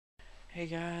Hey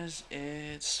guys,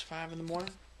 it's 5 in the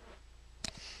morning,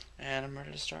 and I'm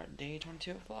ready to start day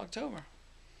 22 of Vlogtober.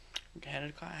 I'm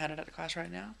headed out to class right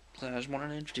now, so I just wanted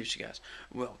to introduce you guys.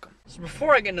 Welcome. So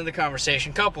before I get into the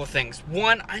conversation, couple of things.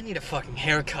 One, I need a fucking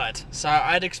haircut, so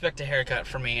I'd expect a haircut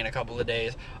from me in a couple of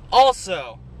days.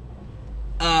 Also,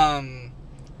 I'm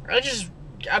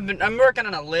working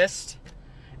on a list,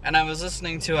 and I was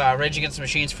listening to Rage Against the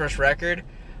Machine's first record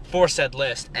for said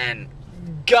list, and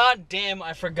goddamn,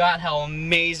 I forgot how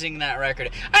amazing that record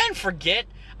is. I didn't forget.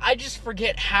 I just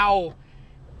forget how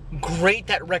great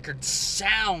that record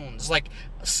sounds. Like,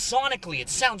 sonically, it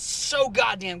sounds so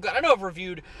goddamn good. I know I've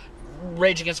reviewed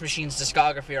Rage Against the Machine's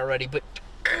discography already, but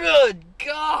good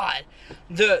God.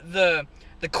 The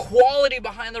quality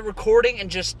behind the recording and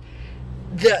just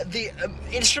the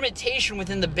instrumentation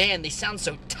within the band, they sound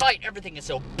so tight, everything is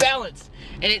so balanced,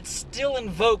 and it still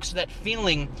invokes that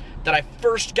feeling that I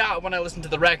first got when I listened to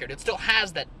the record. It still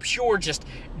has that pure just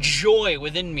joy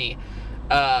within me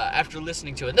after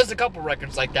listening to it. There's a couple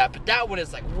records like that, but that one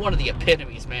is like one of the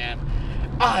epitomes, man.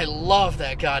 I love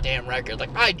that goddamn record. Like,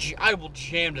 I will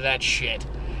jam to that shit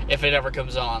if it ever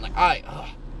comes on. Like,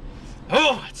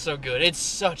 it's so good. It's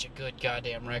such a good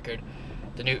goddamn record.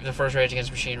 The first Rage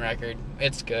Against the Machine record.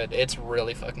 It's good. It's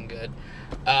really fucking good.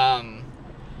 But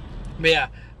yeah,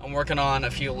 I'm working on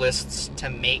a few lists to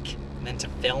make and then to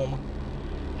film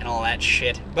and all that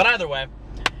shit. But either way,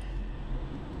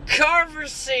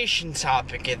 conversation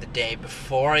topic of the day.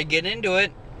 Before I get into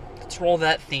it, let's roll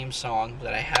that theme song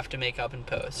that I have to make up in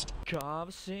post.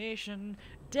 Conversation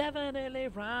definitely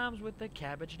rhymes with the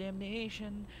cabbage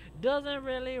damnation. Doesn't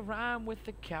really rhyme with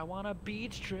the cow on a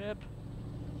beach trip.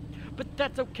 But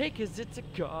that's okay, cause it's a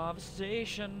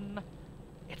conversation.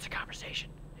 It's a conversation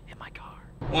in my car.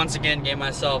 Once again, gave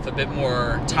myself a bit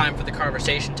more time for the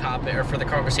conversation topic, or for the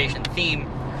conversation theme.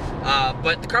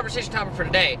 But the conversation topic for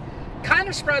today kind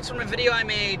of sprouts from a video I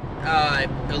made, I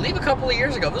believe a couple of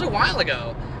years ago. It was a while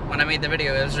ago when I made the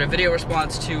video. It was a video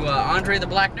response to Andre the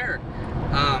Black Nerd.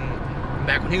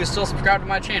 Back when he was still subscribed to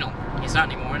my channel. He's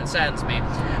not anymore, and it saddens me.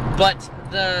 But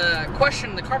the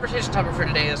conversation topic for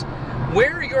today is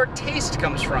where your taste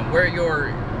comes from, where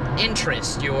your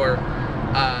interest, your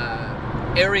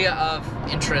area of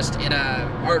interest in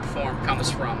a art form comes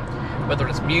from. Whether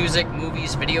it's music,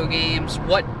 movies, video games,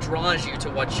 what draws you to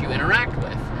what you interact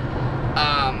with.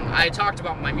 I talked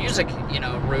about my music,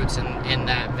 roots in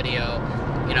that video,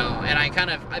 and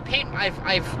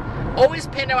I've always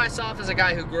painted myself as a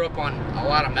guy who grew up on a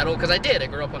lot of metal, because I did. I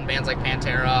grew up on bands like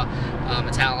Pantera,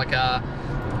 Metallica,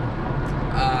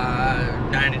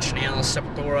 Nine Inch Nails,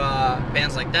 Sepultura,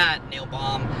 bands like that, Nail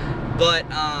Bomb, but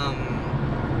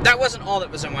that wasn't all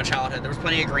that was in my childhood. There was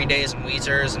plenty of Green Days and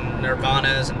Weezers and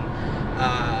Nirvanas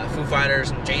and Foo Fighters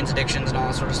and Jane's Addictions and all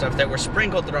that sort of stuff that were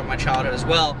sprinkled throughout my childhood as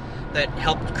well, that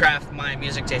helped craft my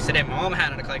music taste today. My mom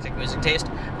had an eclectic music taste,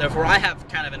 therefore I have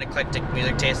kind of an eclectic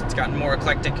music taste. It's gotten more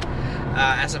eclectic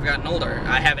as I've gotten older.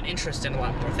 I have an interest in a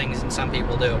lot more things than some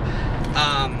people do.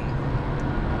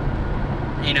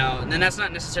 And that's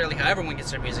not necessarily how everyone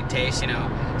gets their music taste.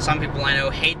 Some people I know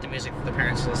hate the music that their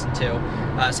parents listen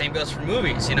to. Same goes for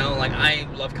movies. Like, I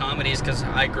love comedies because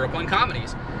I grew up on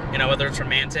comedies. Whether it's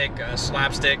romantic,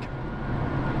 slapstick,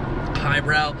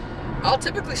 highbrow, I'll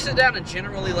typically sit down and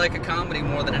generally like a comedy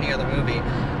more than any other movie.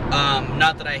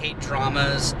 Not that I hate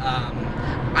dramas.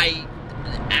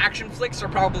 Action flicks are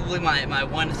probably my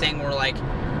one thing where, like,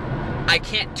 I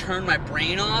can't turn my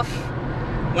brain off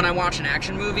when I watch an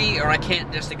action movie, or I can't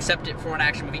just accept it for an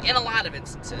action movie in a lot of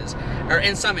instances, or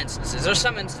in some instances. There's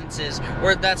some instances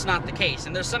where that's not the case,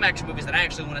 and there's some action movies that I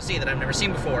actually want to see that I've never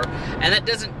seen before, and that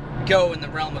doesn't go in the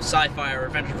realm of sci-fi or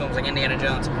adventure films like Indiana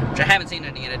Jones, which I haven't seen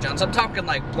Indiana Jones. I'm talking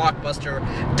like blockbuster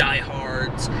Die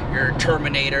Hards, your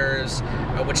Terminators,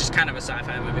 which is kind of a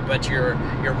sci-fi movie, but your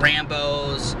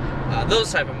Rambos,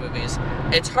 those type of movies.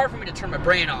 It's hard for me to turn my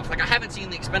brain off. Like, I haven't seen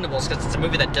The Expendables because it's a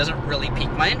movie that doesn't really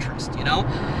pique my interest,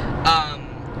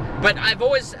 But I've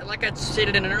always, like I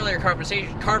stated in an earlier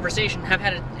conversation, have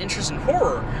had an interest in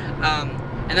horror,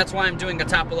 and that's why I'm doing a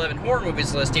top 11 horror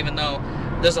movies list, even though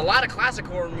there's a lot of classic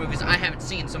horror movies I haven't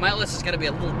seen, so my list is going to be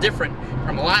a little different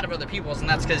from a lot of other people's, and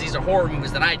that's because these are horror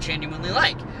movies that I genuinely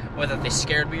like, whether they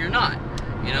scared me or not,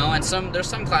 and there's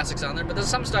some classics on there, but there's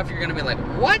some stuff you're going to be like,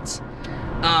 what?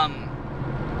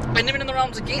 And even in the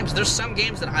realms of games, there's some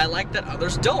games that I like that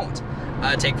others don't.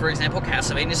 Take, for example,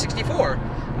 Castlevania 64,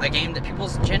 a game that people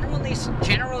generally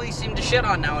seem to shit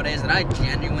on nowadays that I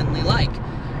genuinely like,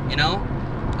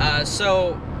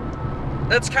 So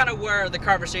that's kind of where the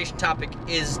conversation topic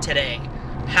is today.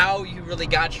 How you really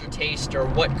got your taste, or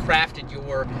what crafted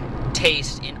your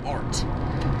taste in art.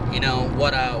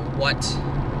 What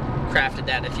crafted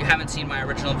that. If you haven't seen my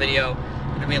original video,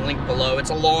 it'll be a link below. It's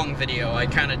a long video. I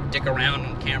kind of dick around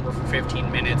on camera for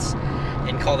 15 minutes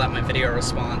and call that my video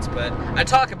response. But I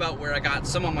talk about where I got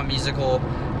some of my musical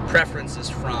preferences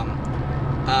from.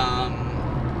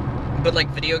 But like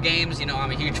video games, you know,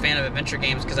 I'm a huge fan of adventure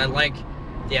games because I like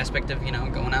the aspect of, you know,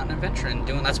 going out and adventuring,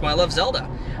 doing. That's why I love Zelda.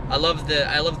 I love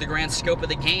the grand scope of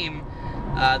the game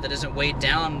that isn't weighed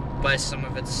down by some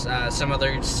of its some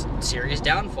other serious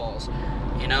downfalls.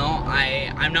 You know,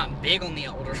 I'm not big on the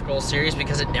Elder Scrolls series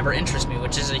because it never interests me,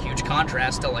 which is a huge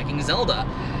contrast to liking Zelda.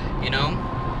 You know,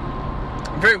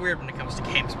 I'm very weird when it comes to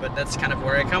games, but that's kind of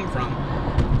where I come from.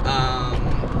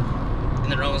 In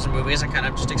the realms of movies, I kind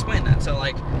of just explained that. So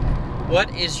like,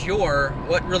 what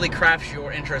really crafts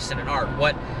your interest in an art?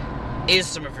 What is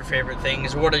some of your favorite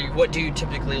things? What do you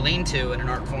typically lean to in an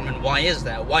art form, and why is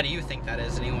that? Why do you think that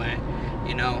is anyway?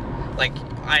 You know, like,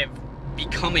 I've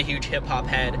become a huge hip-hop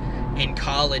head in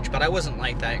college, but I wasn't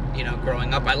like that, you know,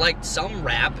 growing up. I liked some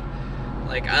rap.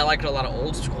 Like, I liked a lot of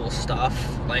old school stuff,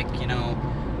 like, you know,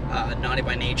 Naughty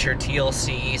by Nature,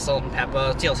 TLC, Salt and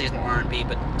Peppa. TLC is more R&B,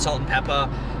 but Salt and Peppa,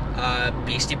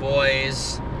 Beastie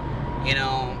Boys, you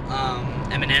know,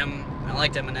 Eminem. I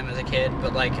liked Eminem as a kid,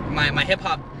 but like my hip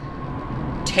hop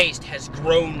taste has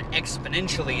grown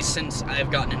exponentially since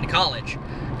I've gotten into college.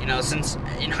 You know, since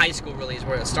in high school really is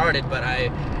where it started, but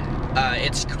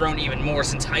it's grown even more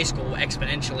since high school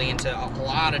exponentially into a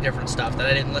lot of different stuff that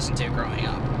I didn't listen to growing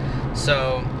up.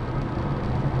 So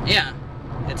yeah,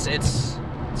 it's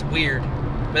weird,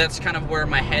 but that's kind of where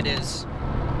my head is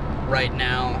right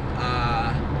now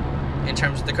in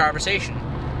terms of the conversation.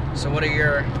 So what are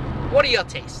your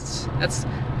tastes?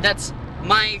 That's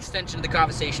my extension of the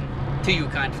conversation to you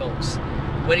kind folks.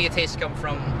 Where do your tastes come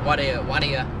from? Where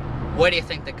do you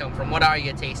think they come from? What are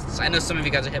your tastes? I know some of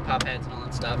you guys are hip hop heads and all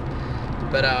that stuff,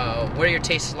 but where do your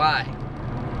tastes lie?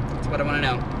 That's what I want to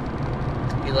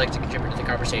know. If you'd like to contribute to the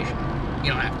conversation, you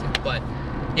don't have to, but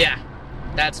yeah,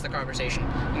 that's the conversation.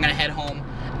 I'm gonna head home,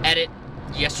 edit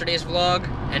yesterday's vlog,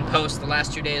 and post the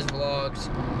last 2 days' vlogs,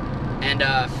 and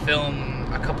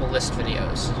film a couple list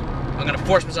videos. I'm gonna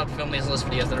force myself to film these list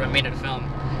videos that I've been meaning to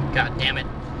film. God damn it.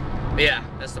 But yeah,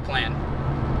 that's the plan.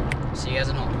 See you guys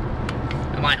at home.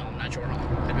 At my home, not your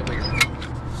home. That'd be weird.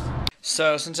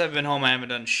 So, since I've been home, I haven't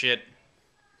done shit.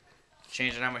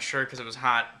 Changed it on my shirt because it was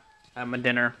hot. I had my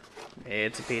dinner.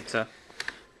 It's a pizza.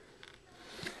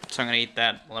 So I'm gonna eat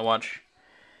that while I watch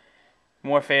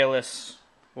more Fayless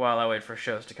while I wait for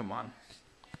shows to come on.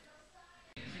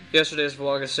 Yesterday's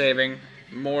vlog is saving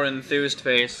more enthused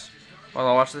face while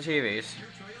I watch the TVs.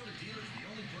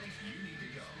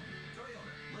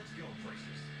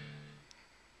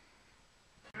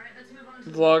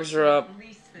 Vlogs are up.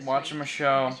 Watching my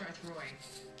show.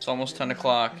 It's almost 10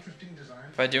 o'clock.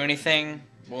 If I do anything,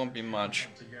 it won't be much.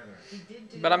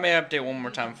 But I may update one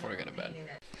more time before I go to bed.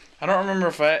 I don't remember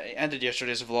if I ended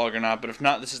yesterday's vlog or not, but if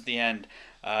not, this is the end.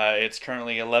 It's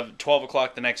currently 12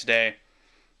 o'clock the next day,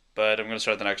 but I'm going to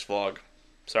start the next vlog.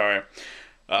 Sorry.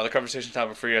 The conversation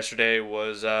topic for yesterday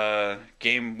was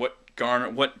what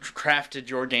crafted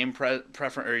your game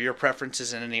your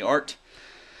preferences in any art.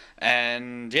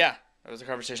 And yeah, that was the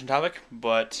conversation topic,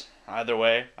 but either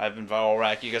way, I've been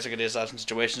Viralrak. You guys are going to do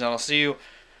situations, and I'll see you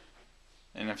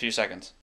in a few seconds.